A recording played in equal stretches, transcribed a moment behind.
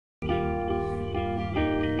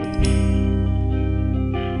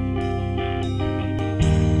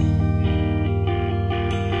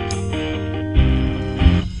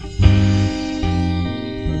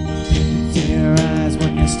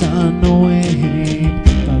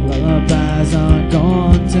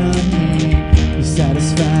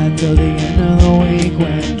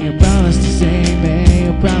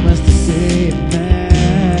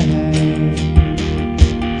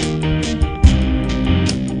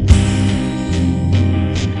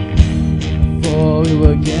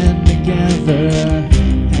getting together.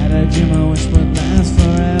 Had a dream I wish would last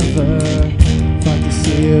forever. Fun to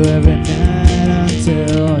see you every night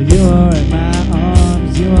until you are in my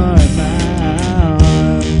arms. You are in my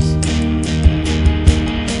arms.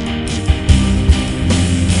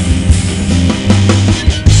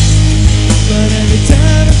 But every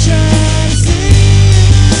time I try to see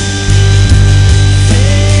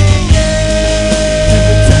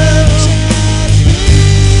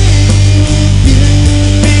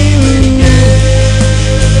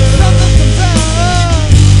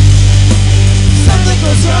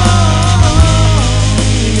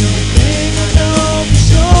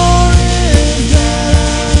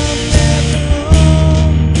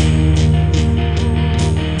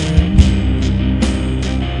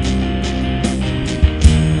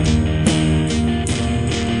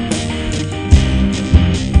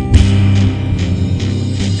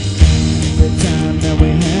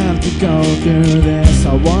go through this,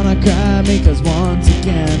 I wanna cry because once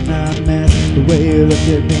again I miss the way you look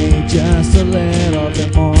at me just a little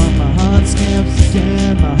bit more. My heart skips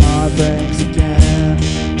again, my heart breaks again.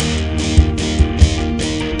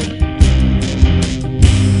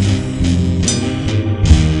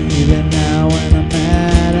 Even now when I'm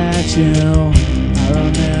mad at you, I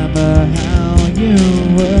remember how you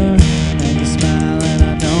were, and you smile and I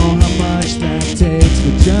know how much that takes.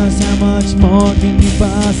 But just how much more can you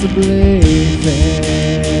possibly think?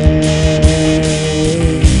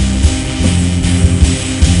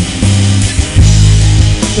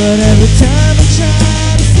 But every time I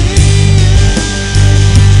try to see you,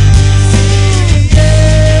 every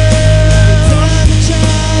time I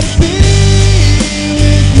try to be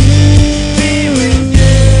with you,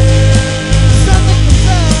 something goes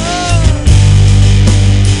wrong,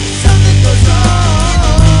 something goes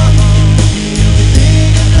wrong. The only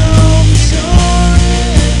thing I know for sure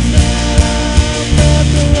is that I'm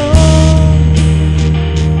left alone.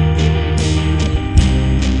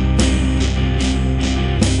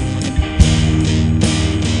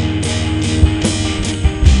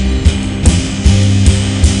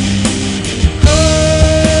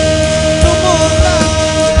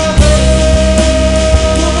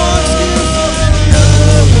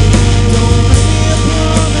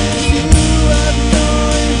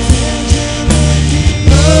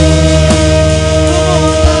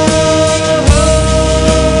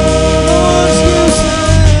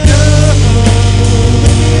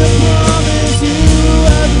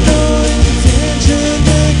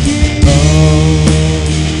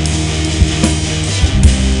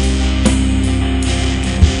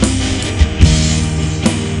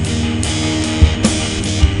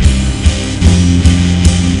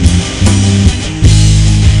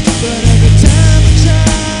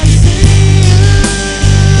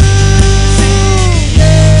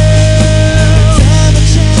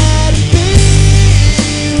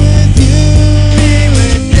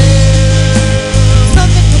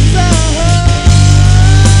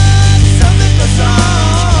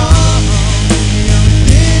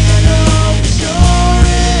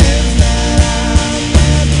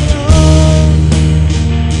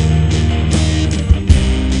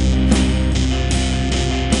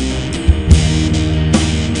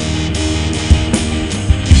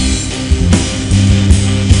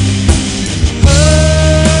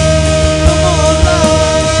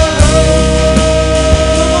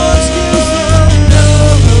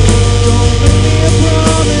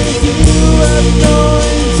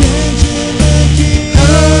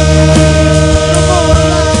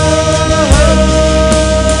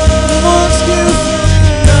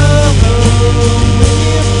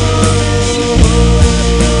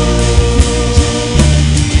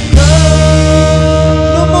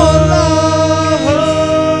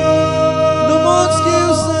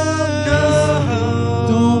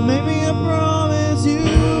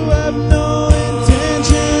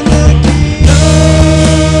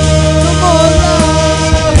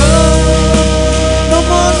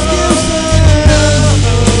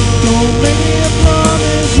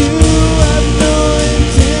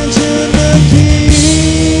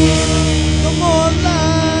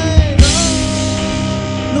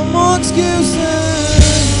 Excuses,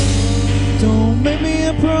 don't make me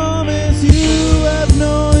a promise.